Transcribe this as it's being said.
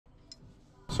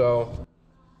So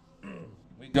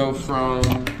we go from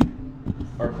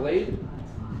our blade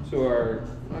to our,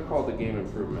 I call it the game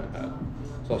improvement head.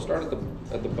 So I'll start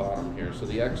at the bottom here. So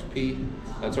the XP,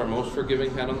 that's our most forgiving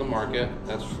head on the market.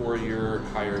 That's for your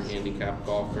higher handicap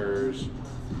golfers.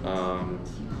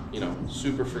 You know,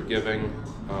 super forgiving.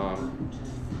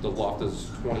 The loft is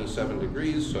 27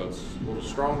 degrees, so it's a little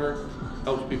stronger.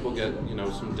 Helps people get, you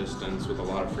know, some distance with a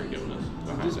lot of forgiveness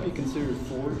behind Would this be considered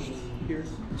forged here?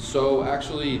 So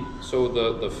actually,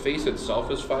 the face itself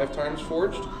is 5 times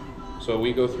forged. So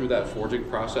we go through that forging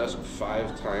process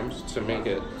 5 times to make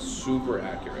it super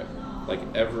accurate. Like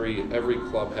every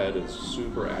club head is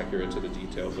super accurate to the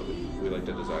details that we like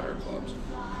to design our clubs.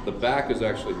 The back is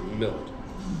actually milled.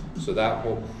 So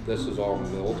this is all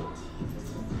milled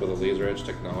for the laser edge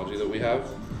technology that we have.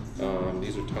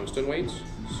 These are tungsten weights.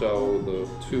 So the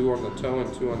 2 on the toe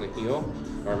and 2 on the heel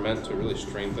are meant to really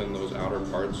strengthen those outer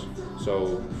parts.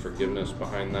 So forgiveness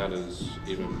behind that is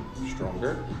even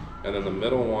stronger. And then the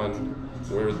middle one,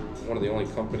 we're one of the only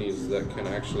companies that can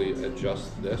actually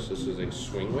adjust this. This is a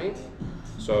swing weight.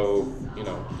 So, you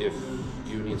know, if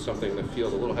you need something that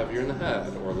feels a little heavier in the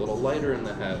head or a little lighter in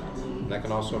the head, and that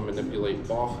can also manipulate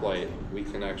ball flight, we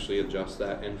can actually adjust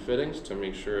that in fittings to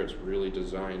make sure it's really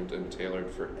designed and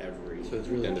tailored for every So it's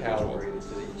really individual. calibrated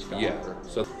to each golfer.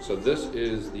 Yeah, so this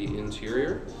is the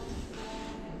interior.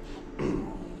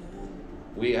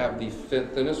 We have the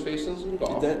thinnest faces in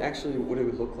golf. Is that actually what it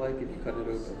would look like if you cut it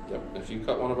open? Yep, if you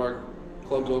cut one of our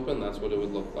clubs open, that's what it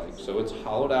would look like. So it's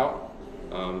hollowed out.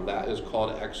 That is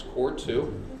called X-Core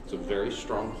 2. It's a very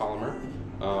strong polymer.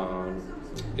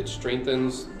 It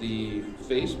strengthens the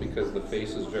face because the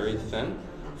face is very thin.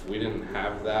 If we didn't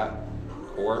have that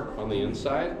core on the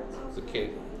inside,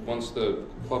 once the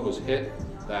club was hit,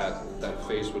 that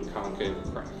face would concave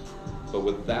and crack. But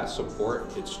with that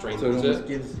support, it strengthens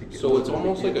it. So it's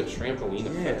almost like a trampoline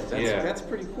effect. Yeah, that's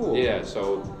pretty cool. Yeah,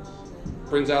 so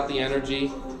brings out the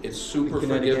energy. It's super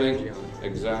forgiving.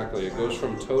 Exactly. It goes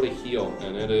from toe to heel,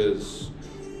 and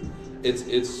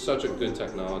it's such a good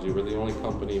technology. We're the only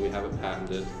company, we have it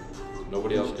patented.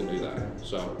 Nobody else can do that.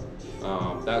 So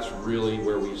that's really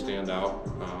where we stand out.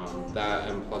 That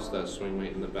and plus that swing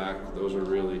weight in the back, those are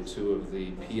really 2 of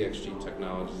the PXG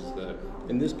technologies that...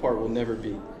 And this part will never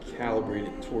be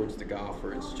calibrated towards the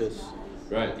golfer. It's just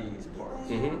these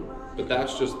parts. But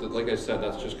that's just, like I said,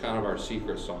 that's just kind of our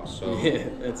secret sauce. So yeah,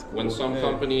 that's cool. When some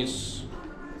companies,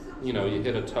 you know, you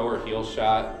hit a toe or heel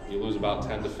shot, you lose about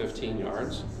 10 to 15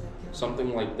 yards.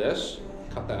 Something like this,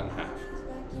 cut that in half.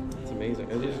 It's amazing.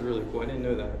 It is really cool. I didn't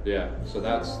know that. Yeah, so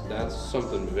that's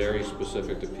something very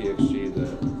specific to PXG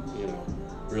that, you know,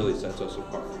 really sets us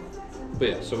apart. But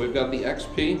yeah, so we've got the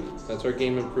XP, that's our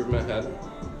game improvement head.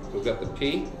 We've got the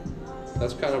P,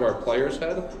 that's kind of our player's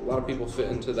head. A lot of people fit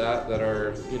into that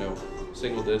are, you know,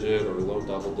 single digit or low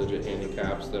double digit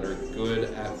handicaps that are good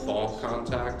at ball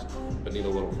contact, but need a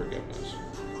little forgiveness.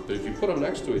 But if you put them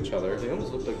next to each other, they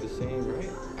almost look like the same, right?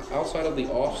 Outside of the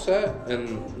offset,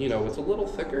 and you know, it's a little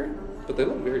thicker, but they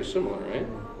look very similar, right?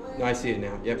 No, I see it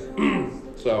now. Yep.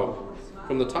 So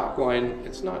from the top line,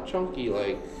 it's not chunky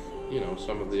like, you know,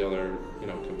 some of the other, you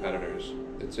know, competitors.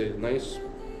 It's a nice,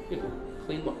 you know,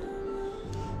 clean look.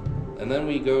 And then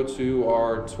we go to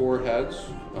our tour heads.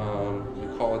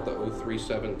 We call it the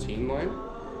 0317 line.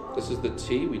 This is the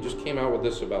T. We just came out with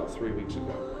this about 3 weeks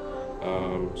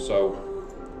ago. So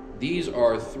these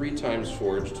are 3 times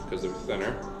forged because they're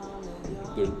thinner.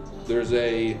 There's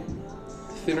a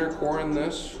thinner core in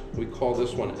this. We call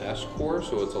this one S core,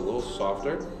 so it's a little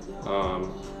softer.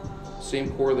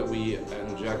 Same core that we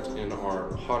inject in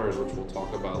our putters, which we'll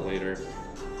talk about later.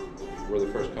 We're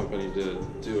the first company to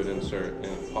do an insert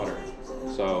in a putter.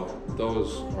 So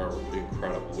those are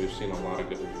incredible. We've seen a lot of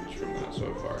good reviews from that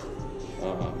so far.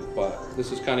 But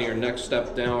this is kind of your next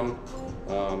step down.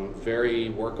 Very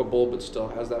workable, but still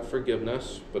has that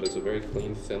forgiveness, but it's a very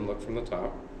clean, thin look from the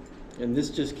top. And this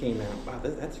just came out. Wow,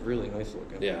 that's really nice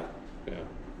looking. Yeah, yeah.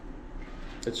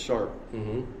 It's sharp.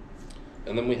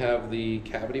 And then we have the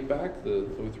cavity back, the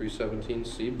 0317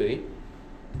 CB.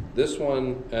 This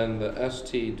one and the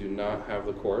ST do not have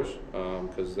the cores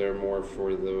because they're more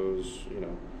for those, you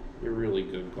know, you're really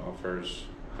good golfers,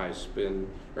 high spin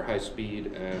or high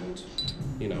speed and,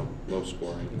 you know, low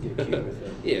scoring. Get cute with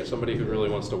it. Yeah, somebody who really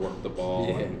wants to work the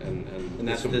ball and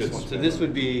that's some this good one. spin. So this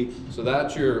would be. So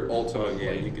that's your ultimate.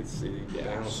 Yeah, you could see.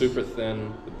 Yeah, Bounce. super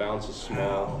thin. The bounce is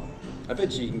small. I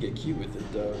bet you can get cute with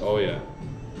it though. Oh yeah.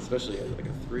 Especially as like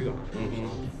a 3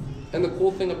 on. And the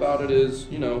cool thing about it is,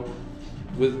 you know,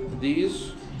 with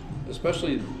these,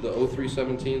 especially the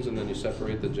 0317s, and then you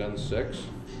separate the Gen 6,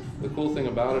 The cool thing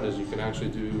about it is you can actually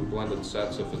do blended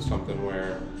sets if it's something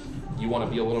where you want to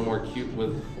be a little more cute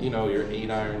with, you know, your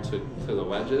 8-iron to the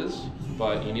wedges,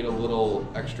 but you need a little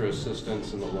extra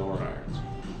assistance in the lower irons.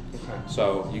 Okay.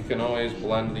 So you can always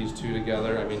blend these two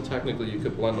together. I mean, technically you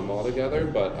could blend them all together,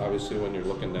 but obviously when you're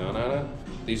looking down at it,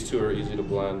 these two are easy to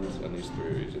blend and these three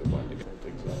are easy to blend together.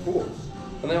 Exactly. Cool.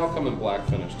 And they all come in black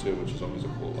finish too, which is always a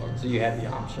cool look. So you have the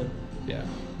option? Yeah.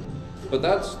 But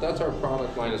that's our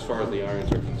product line as far as the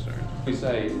irons are concerned. We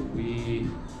say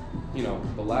you know,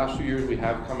 the last few years we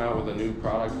have come out with a new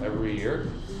product every year,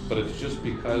 but it's just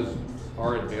because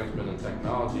our advancement in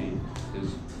technology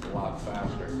is a lot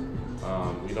faster.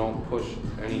 We don't push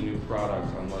any new product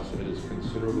unless it is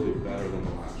considerably better than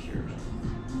the last year's.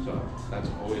 So that's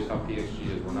always how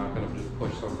PXG is. We're not going to just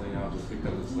push something out just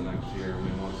because it's the next year. We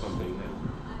want something that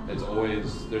there's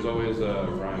always a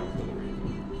rhyme for the